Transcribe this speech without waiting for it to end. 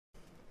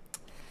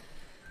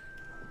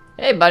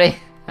Hey, buddy.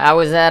 How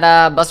was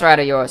that bus ride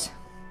of yours?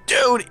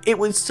 Dude, it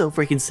was so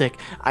freaking sick.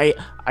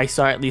 I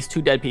saw at least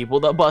 2 dead people.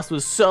 The bus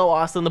was so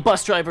awesome. The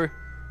bus driver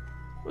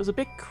was a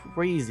bit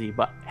crazy,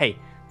 but hey,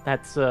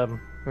 that's for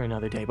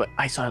another day. But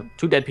I saw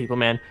 2 dead people,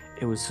 man.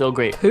 It was so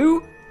great.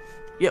 Who?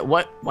 Yeah,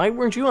 what? Why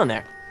weren't you on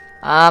there?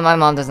 My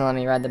mom doesn't let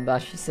me ride the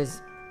bus. She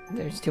says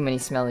there's too many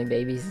smelly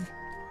babies.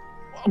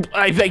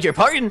 I beg your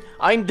pardon.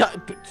 I'm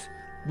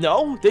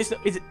no. There's no.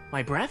 Is it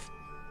my breath?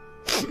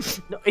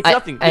 No, it's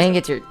nothing. I didn't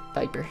get your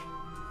diaper.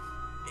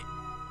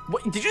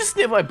 What, did you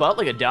sniff my butt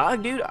like a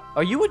dog, dude?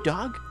 Are you a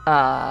dog?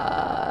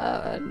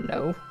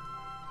 No.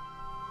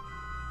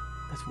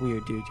 That's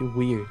weird, dude. You're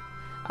weird.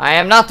 I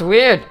am not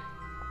weird.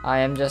 I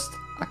am just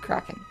a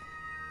kraken.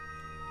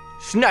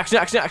 Snack,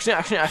 snack, snack,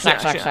 snack, snack, Snack,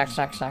 snack, snack,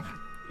 snack, snack.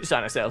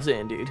 Sign ourselves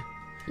in, dude.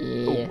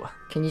 Yeah. Ooh.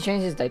 Can you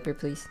change his diaper,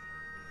 please?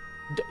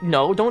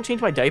 No, don't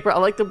change my diaper. I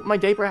like my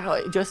diaper how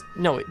it just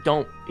no, it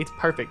don't. It's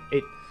perfect.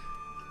 It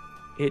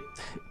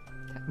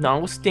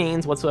no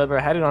stains whatsoever.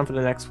 I had it on for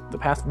the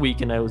past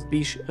week, and I was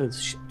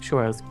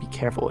sure I was be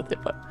careful with it.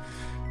 But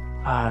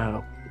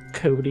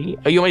Cody,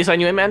 are you want me to sign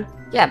you in, man?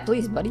 Yeah,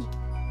 please, buddy.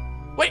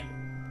 Wait.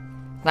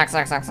 Snack,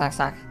 snack, snack, snack,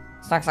 snack,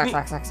 snack, snack,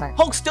 snack, snack, snack.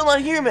 Hulk's still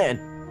not here, man.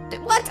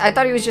 What? I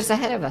thought he was just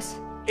ahead of us.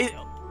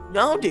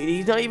 No, dude,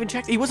 he's not even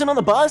checked. He wasn't on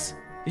the bus.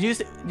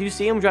 Did you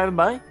see him driving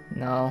by?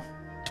 No.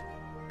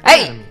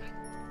 Hey!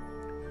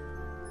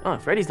 Oh,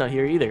 Freddy's not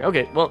here either.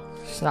 Okay, well,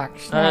 snack,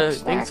 snack,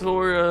 snack. Thanks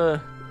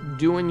for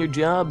doing your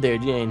job there,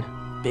 Jane.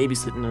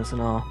 Babysitting us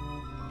and all.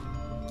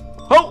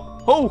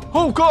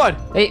 Oh, God!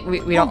 Wait, we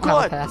don't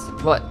have a pass.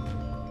 What?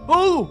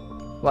 Oh!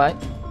 What?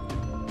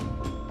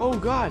 Oh,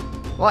 God.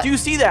 What? Do you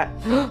see that?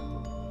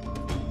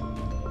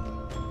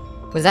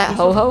 Was that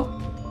Ho-Ho?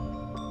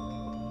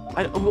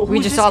 We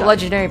just saw a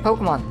legendary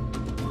Pokemon.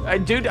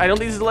 Dude, I don't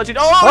think this is a legend.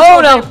 Oh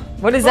no!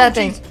 What is that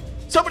thing?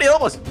 Somebody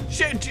help us!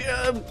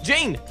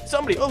 Jane!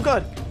 Somebody! Oh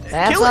God!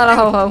 That's not a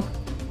Ho-Ho.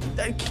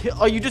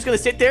 Are you just gonna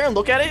sit there and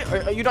look at it?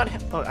 Or are you not?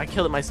 Oh, I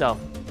killed it myself.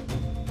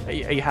 Are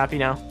you happy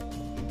now?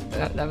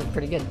 That was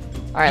pretty good.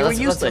 All right, let's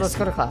go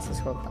to class.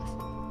 Let's go to class.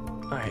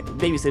 All right,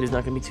 babysitter's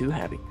not gonna be too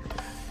happy.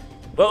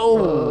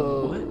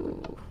 Oh!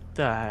 What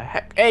the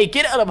heck? Hey,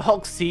 get out of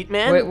Hulk's seat,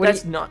 man! Wait,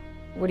 That's not.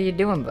 What are you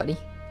doing, buddy?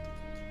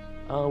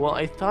 Well,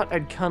 I thought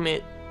I'd come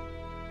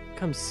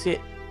sit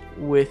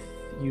with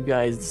you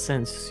guys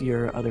since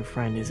your other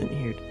friend isn't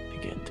here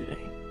again today.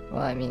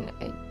 Well, I mean,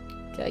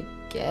 I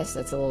guess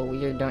that's a little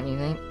weird, don't you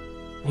think?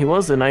 He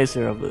was the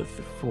nicer of the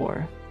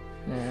 4.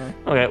 Yeah.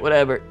 Okay,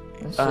 whatever.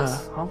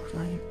 Hulk's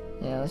not here.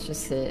 Yeah, let's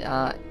just sit.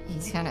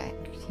 He's kind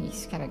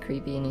of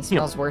creepy, and he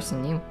smells worse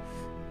than you.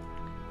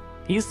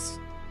 He's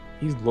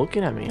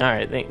looking at me. All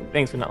right,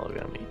 thanks for not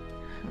looking at me.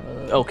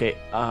 Okay.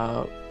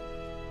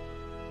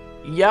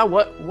 Yeah.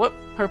 What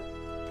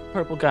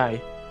purple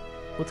guy?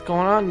 What's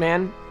going on,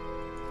 man?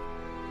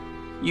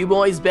 You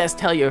boys best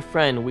tell your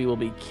friend we will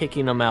be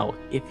kicking him out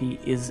if he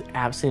is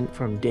absent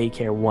from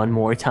daycare one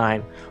more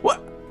time.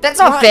 What? That's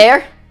not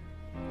fair.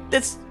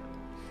 That's.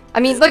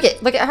 I mean, look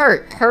at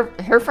her.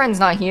 Her friend's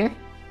not here.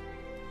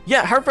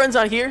 Yeah, her friend's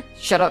not here.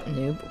 Shut up,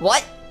 noob.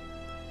 What?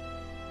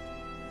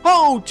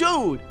 Oh,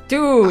 dude.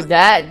 Dude,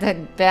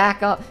 that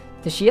back up.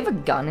 Does she have a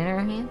gun in her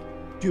hand?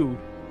 Dude,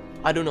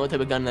 I don't know what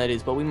type of gun that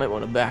is, but we might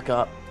want to back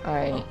up. All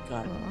right. Oh,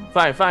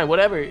 God. Fine,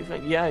 whatever.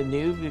 Yeah,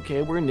 noob.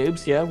 Okay, we're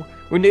noobs. Yeah,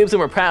 we're noobs and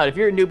we're proud. If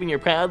you're a noob and you're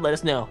proud, let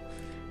us know.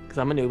 Because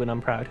I'm a noob and I'm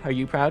proud. Are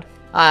you proud?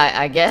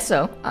 I guess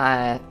so.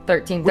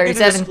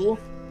 1337. School?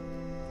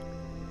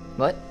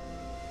 What?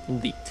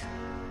 Elite.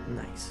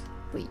 Nice.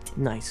 Elite.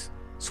 Nice.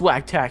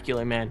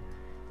 Swagtacular, man.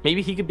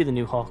 Maybe he could be the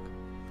new Hulk.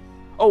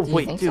 Oh,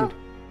 wait, dude. So?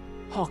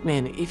 Hulk,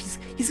 man, if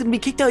he's gonna be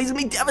kicked out, he's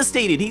gonna be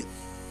devastated.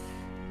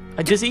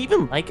 Does he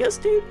even like us,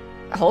 dude?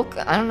 Hulk?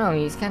 I don't know.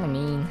 He's kind of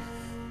mean.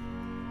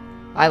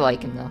 I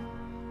like him, though.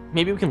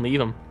 Maybe we can leave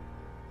him.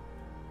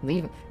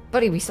 Leave him?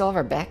 Buddy, we still have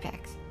our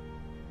backpacks.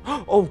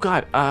 Oh,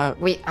 God.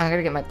 Wait, I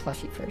gotta get my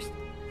plushie first.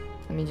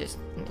 Let me just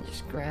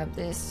grab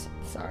this.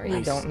 Sorry,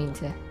 nice. Don't mean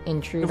to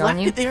intrude you on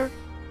you. Left it there?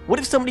 What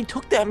if somebody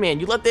took that, man?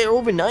 You left there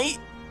overnight?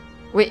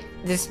 Wait,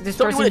 this somebody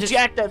person would have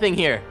jacked that thing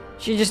here.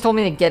 She just told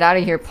me to get out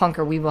of here, punk,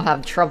 or we will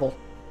have trouble.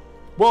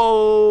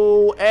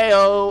 Whoa!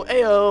 Ayo!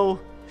 Ayo!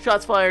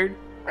 Shots fired.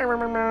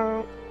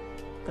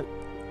 That's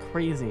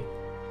crazy.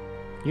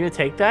 You gonna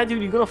take that,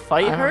 dude? You gonna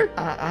fight her?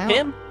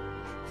 Him?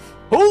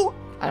 Who?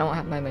 I don't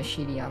have my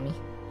machete on me.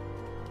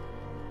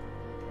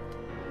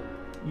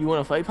 You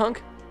wanna fight,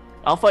 punk?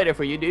 I'll fight her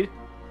for you, dude.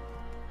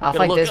 I'll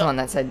fight this one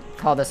that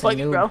called us a noob. Fight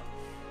me, bro.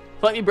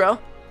 Fight me, bro.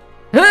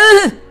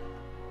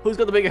 Who's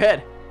got the bigger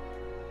head?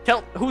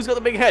 Tell who's got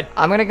the bigger head.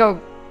 I'm gonna go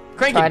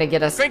try to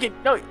get us. Crank it.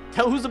 No,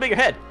 tell who's the bigger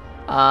head.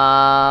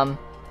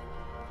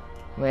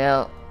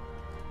 Well.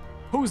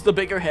 Who's the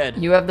bigger head?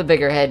 You have the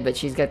bigger head, but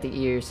she's got the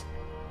ears.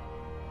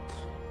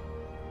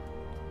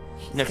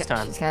 Next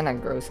time. She's kind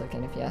of gross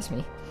looking, if you ask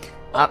me.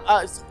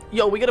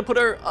 Yo, we gotta put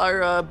our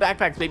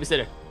backpacks,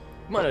 babysitter.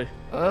 Come on.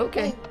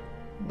 Okay.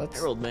 Let's.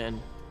 Harold,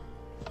 man.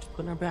 Just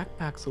putting our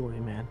backpacks away,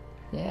 man.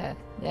 Yeah,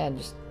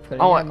 just put it in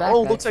my backpack.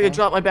 Oh, looks like I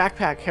dropped my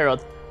backpack,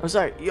 Harold. I'm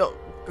sorry. Yo,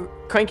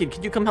 Cranky,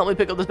 could you come help me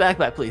pick up this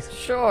backpack, please?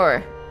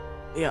 Sure.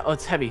 Yeah, oh,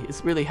 it's heavy.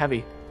 It's really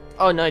heavy.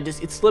 Oh, no,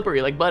 it's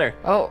slippery like butter.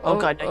 Oh,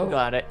 God, you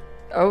got it.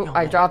 Oh, No,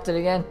 I man. dropped it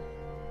again.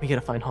 We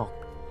gotta find Hulk.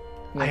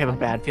 Yeah, I have a fine.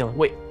 bad feeling.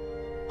 Wait,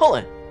 hold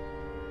on.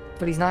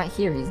 But he's not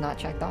here. He's not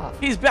checked off.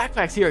 His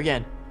backpack's here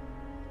again.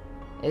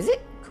 Is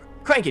it?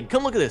 Cranky,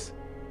 come look at this.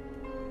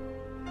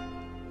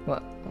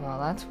 What? Well,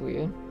 that's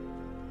weird.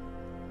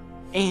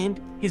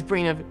 And his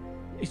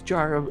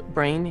jar of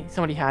brain,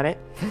 somebody had it.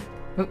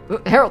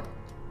 Harold!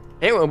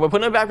 Hey, we're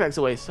putting our backpacks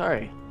away.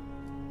 Sorry.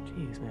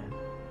 Jeez, man.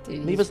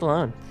 Dude, Leave us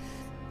alone.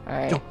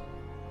 Alright. Don't.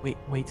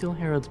 Wait till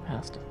Harold's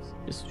past us.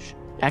 Just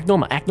act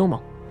normal, act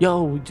normal.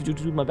 Yo,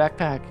 do my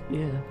backpack.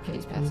 Yeah. Okay,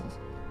 he's past us.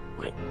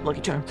 Wait,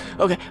 Lucky Charms.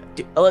 Okay.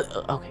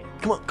 Okay.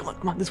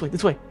 Come on. This way.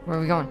 Where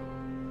are we going?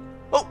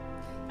 Oh,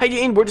 hey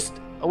Jane,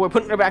 we're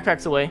putting our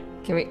backpacks away.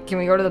 Can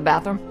we go to the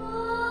bathroom?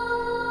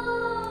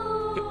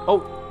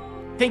 Oh,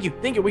 thank you.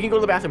 We can go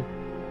to the bathroom.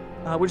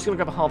 We're just gonna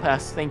grab a hall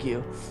pass. Thank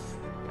you.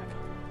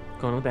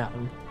 Going to the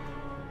bathroom.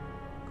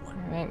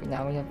 Alright,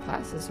 now we have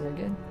passes, so we're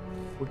good.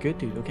 We're good,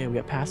 dude. Okay, we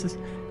got passes.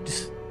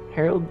 Just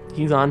Harold,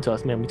 he's on to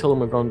us, man. We told him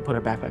we're going to put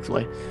our backpacks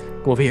away.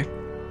 Go over here.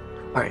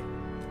 All right.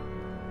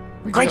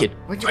 Crank it.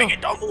 Where'd you go?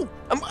 Don't move.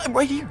 I'm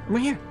right here.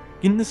 Get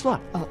in this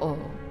spot. Oh.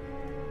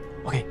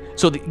 Okay,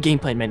 so the game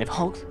plan, man. If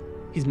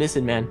he's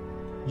missing, man.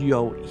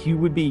 Yo, he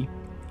would be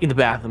in the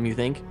bathroom, you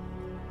think?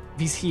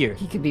 If he's here.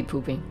 He could be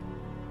pooping.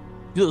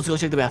 Let's go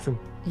check the bathroom.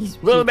 He's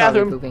Go to the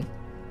probably bathroom. pooping.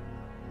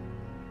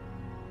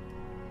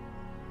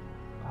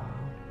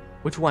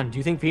 Which one? Do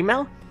you think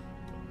female?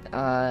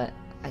 I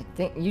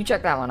think you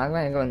check that one. I'm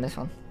gonna go in this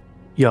one.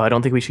 Yo, I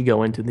don't think we should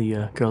go into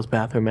the girls'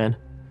 bathroom, man.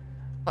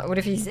 What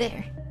if he's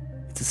there?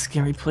 It's a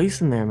scary place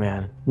in there,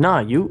 man.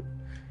 Nah,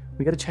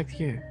 we gotta check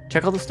here.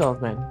 Check all the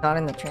stalls, man. Not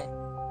in the train.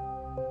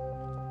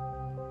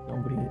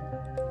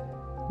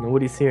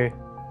 Nobody's here.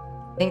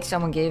 I think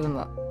someone gave him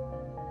a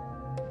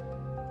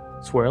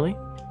Swirly?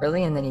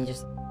 early and then he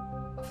just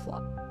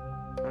flopped.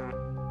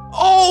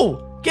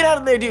 Oh! Get out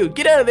of there, dude!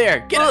 Get out of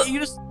there! Get out! You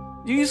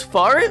just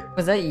fart?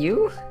 Was that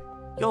you?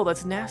 Yo,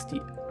 that's nasty.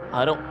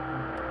 I don't.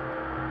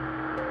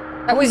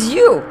 That was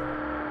you!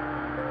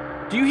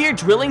 Do you hear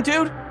drilling,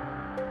 dude?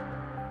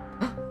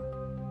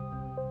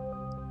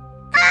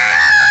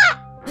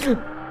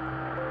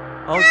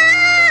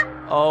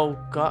 Oh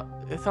god,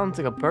 it sounds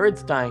like a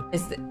bird's dying.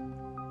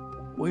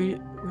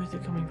 Where's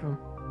it coming from?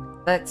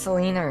 That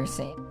Selena or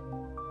Saint?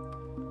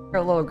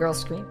 Her little girl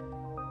scream.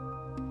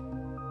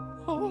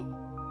 Oh,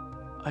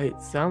 it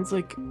sounds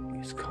like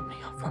it's coming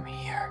up from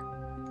here.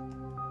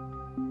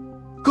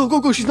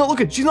 Go! She's not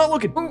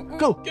looking.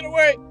 Go! Get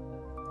away!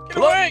 Get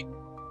Hello? away!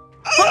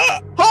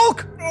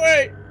 Hulk! Get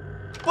away!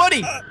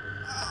 Buddy!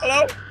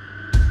 Hello?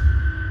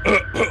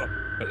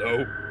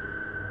 Hello?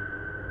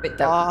 Wait,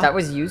 that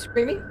was you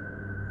screaming?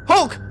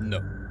 Hulk! No.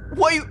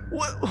 What?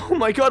 Oh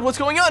my god, what's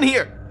going on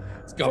here?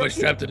 He's got me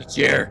strapped to the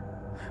chair.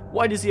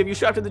 Why does he have you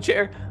strapped to the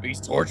chair?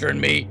 He's torturing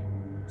me.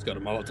 He's got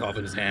a Molotov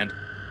in his hand.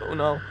 Oh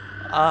no.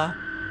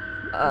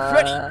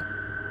 Freddy!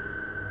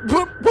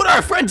 Put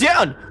our friend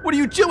down! What are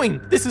you doing?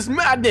 This is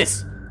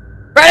madness!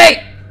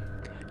 Freddy!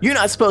 You're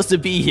not supposed to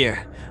be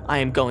here. I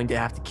am going to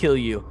have to kill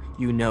you.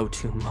 You know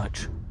too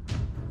much.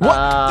 What?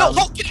 No,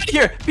 Hulk, get out of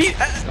here!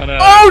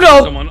 Oh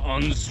no! Someone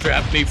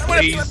unstrap me,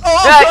 please.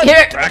 Oh,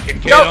 Here! Bracken,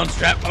 get No.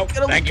 unstrap. Oh, Get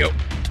him. thank you.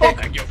 Hulk,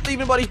 Thank you. leave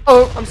me, buddy.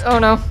 Oh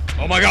no.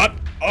 Oh my god.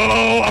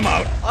 Oh, I'm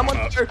out. I'm on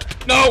out. fire.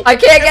 No. I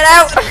can't get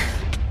out!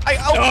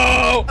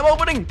 No. I'm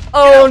opening.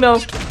 Oh no.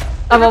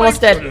 I'm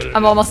almost dead.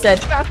 I'm almost dead.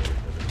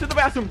 To the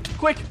bathroom,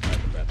 quick!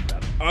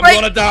 I'm Wait,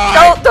 gonna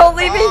die. Don't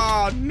leave me!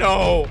 Oh,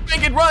 no.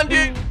 Make it run,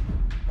 dude!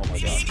 Oh my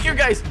god. Here,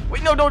 guys.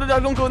 Wait, no,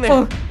 don't go in there.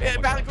 Oh.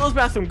 Girls'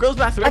 bathroom.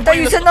 I thought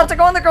you said not to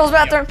go in the girls'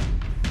 bathroom.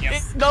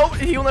 No,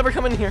 he'll never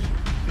come in here.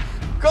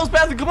 Girls'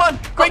 bathroom, come on!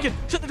 Crank it!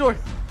 Shut the door!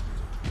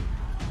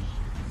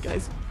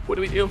 Guys, what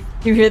do we do?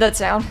 You hear that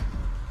sound?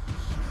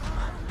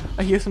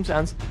 I hear some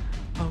sounds.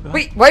 Oh god.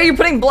 Wait, why are you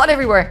putting blood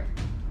everywhere?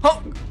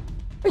 Hulk!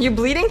 Are you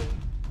bleeding?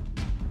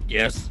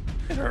 Yes,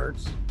 it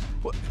hurts.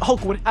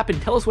 Hulk, what happened?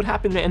 Tell us what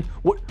happened, man.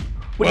 What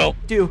Well,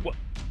 did you do?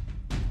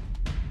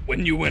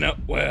 When you went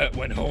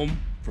home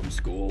from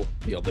school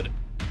the other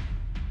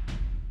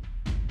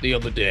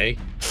day,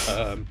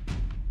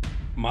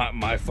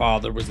 my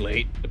father was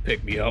late to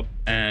pick me up,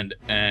 and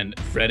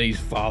Freddy's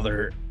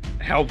father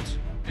helped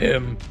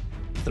him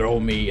throw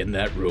me in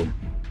that room.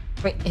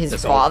 Wait, his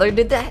That's all. father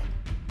did that?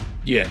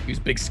 Yeah, he was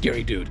a big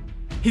scary dude.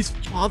 His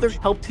father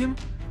helped him?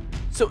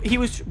 So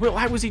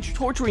why was he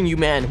torturing you,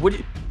 man?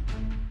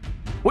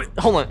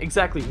 Hold on,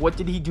 exactly. What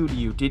did he do to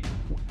you?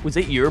 Was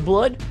it your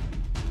blood?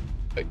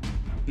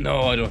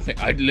 No, I don't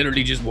think. I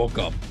literally just woke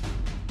up.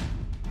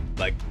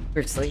 Like,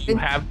 You're Do you sleeping?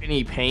 have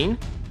any pain?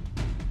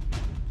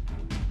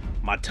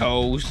 my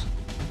toes,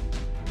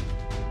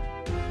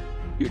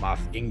 my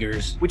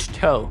fingers. Which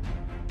toe?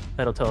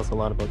 That'll tell us a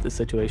lot about this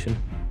situation.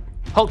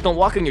 Hulk, don't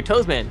walk on your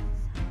toes, man.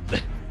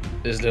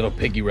 This little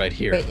piggy right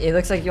here. Wait, it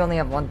looks like you only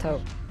have one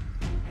toe.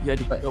 You had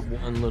to pick up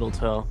one little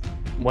toe.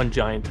 One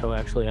giant toe,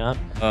 actually, huh?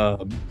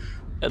 Um,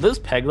 Are those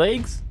peg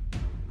legs?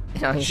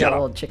 No, he's Shut a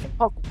up. little chicken.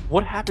 Hulk,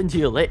 what happened to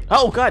your leg?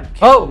 Oh God!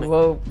 Oh,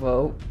 whoa,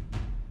 whoa.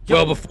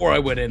 Well, before I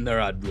went in there,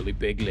 I had really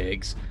big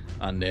legs,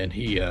 and then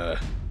he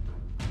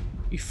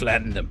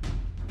flattened them.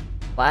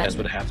 What? That's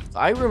what happened.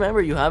 I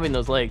remember you having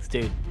those legs,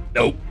 dude.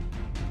 Nope.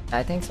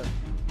 I think so.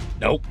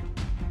 Nope.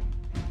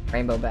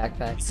 Rainbow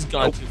backpack. This has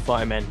gone too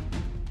far, man.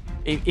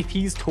 If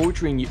he's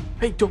torturing you,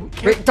 hey, don't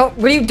care. Wait, don't.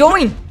 What are you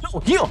doing?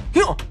 No, yo,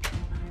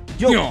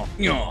 Yeah.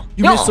 you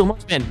No. missed so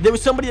much, man. There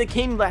was somebody that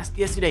came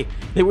yesterday.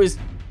 It was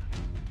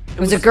It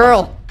was a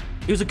girl.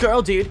 It was a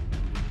girl, dude.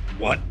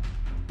 What?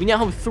 We now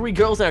have 3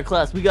 girls in our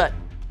class. We got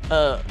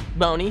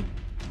Bonnie,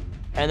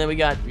 and then we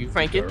got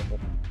Franken,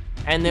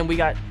 and then we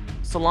got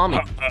Salami.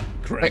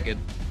 Kraken.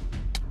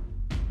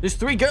 There's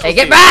 3 girls. Take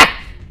it dude.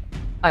 back!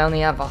 I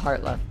only have a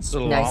heart left. Nice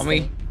Salami?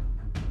 thing.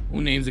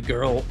 Who names a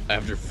girl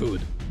after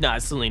food? Nah,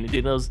 it's Selena,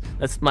 dude.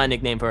 That's my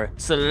nickname for her.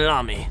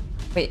 Salami.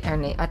 Wait, her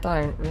name. I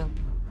thought her real.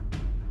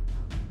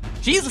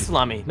 She is a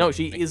salami. No,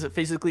 she is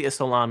physically a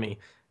salami,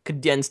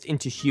 condensed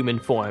into human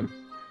form.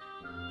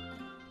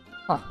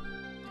 Huh.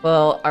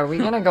 Well, are we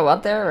gonna go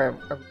up there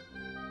or...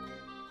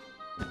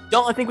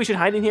 No, I think we should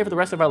hide in here for the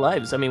rest of our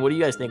lives. I mean, what do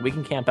you guys think? We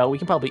can camp out. We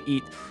can probably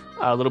eat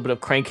a little bit of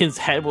Crankin's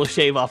head. We'll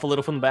shave off a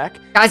little from the back.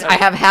 Guys, I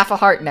have half a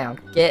heart now.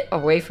 Get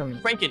away from me.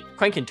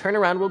 Crankin, turn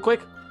around real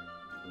quick.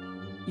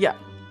 Yeah.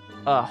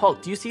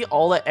 Hulk, do you see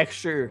all that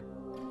extra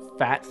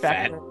fat?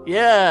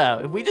 Yeah.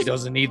 If we He just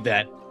doesn't need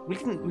that. we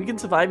can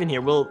survive in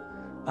here. We'll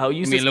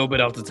use Give me a this. little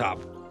bit off the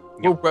top.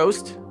 We'll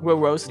roast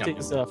Yum.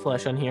 his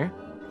flesh on here.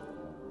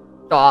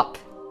 Stop.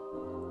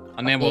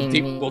 And then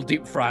Fucking we'll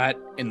deep fry it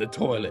in the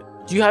toilet.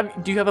 Do you have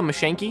a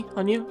mashanky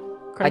on you?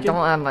 I Crankin?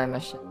 don't have my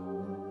machine.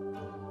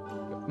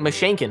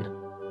 Mashankin.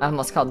 I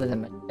almost called it a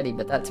machete,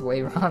 but that's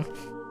way wrong.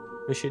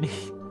 Machete.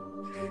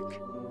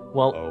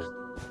 Well,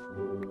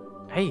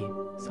 Oh. hey,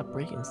 stop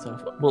breaking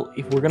stuff. Well,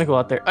 if we're gonna go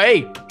out there,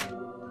 hey,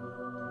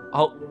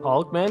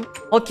 Hulk, man,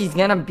 Look, he's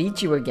gonna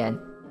beat you again.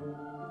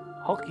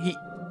 Hulk,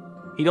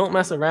 he don't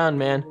mess around,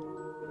 man.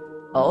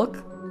 Hulk?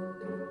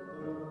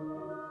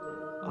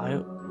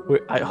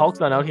 Hulk's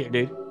not out here,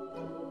 dude.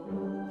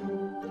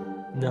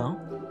 No.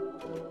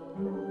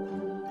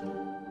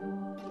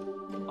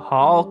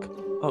 Hulk.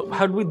 Oh,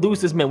 how did we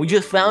lose this man? We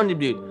just found him,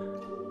 dude.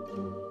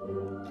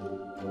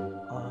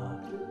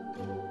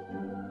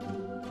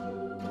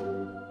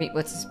 Wait,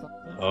 what's this?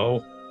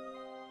 Oh.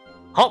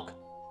 Hulk.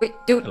 Wait,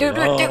 dude.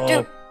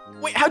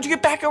 Wait, how'd you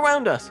get back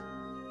around us?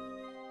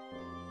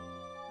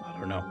 I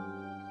don't know.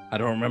 I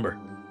don't remember.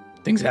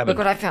 Things happen. Look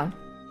what I found.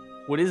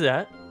 What is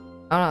that?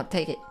 Oh no,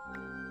 take it.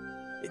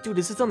 Dude,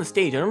 this is on the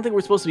stage. I don't think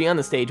we're supposed to be on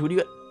the stage. What do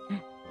you got?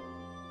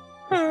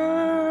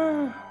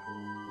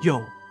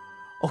 Yo.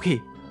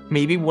 Okay,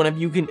 maybe one of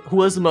you can...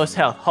 Who has the most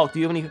health? Hulk, do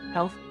you have any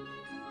health?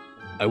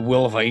 I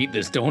will if I eat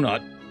this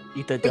donut.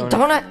 Eat that Wait,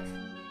 donut.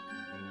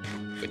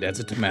 donut! Wait, that's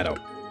a tomato.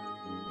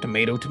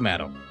 Tomato. Eat a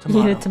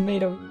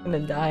tomato. You're gonna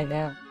die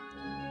now.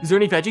 Is there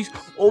any veggies?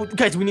 Oh,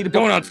 guys, we need a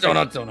Donuts.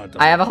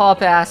 I have a hall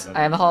pass.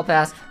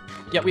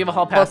 Yeah, we have a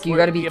hall pass. Look, you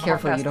gotta We be have a hall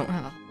careful. pass. You don't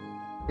have.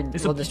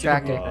 It's We'll a-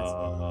 distract her.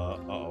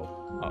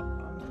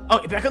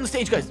 Oh, back on the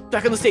stage, guys.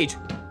 Back on the stage.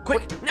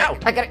 Quick, now.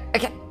 I got it.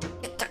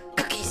 Get the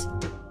cookies.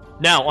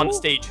 Now, on the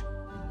stage.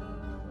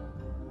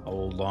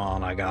 Hold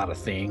on, I got a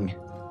thing.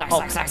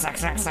 Suck.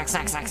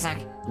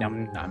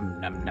 Num, num,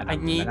 num, num, I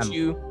need num.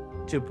 you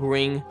to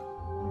bring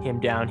him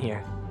down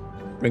here.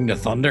 Bring the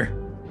thunder.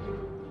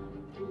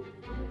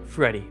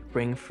 Freddy,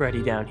 bring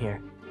Freddy down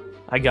here.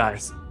 I got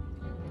it.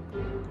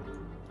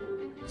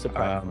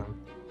 Surprise.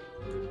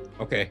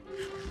 Okay.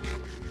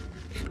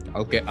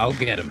 I'll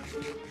get him.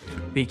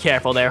 Be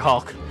careful there,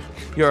 Hulk.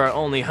 You're our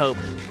only hope.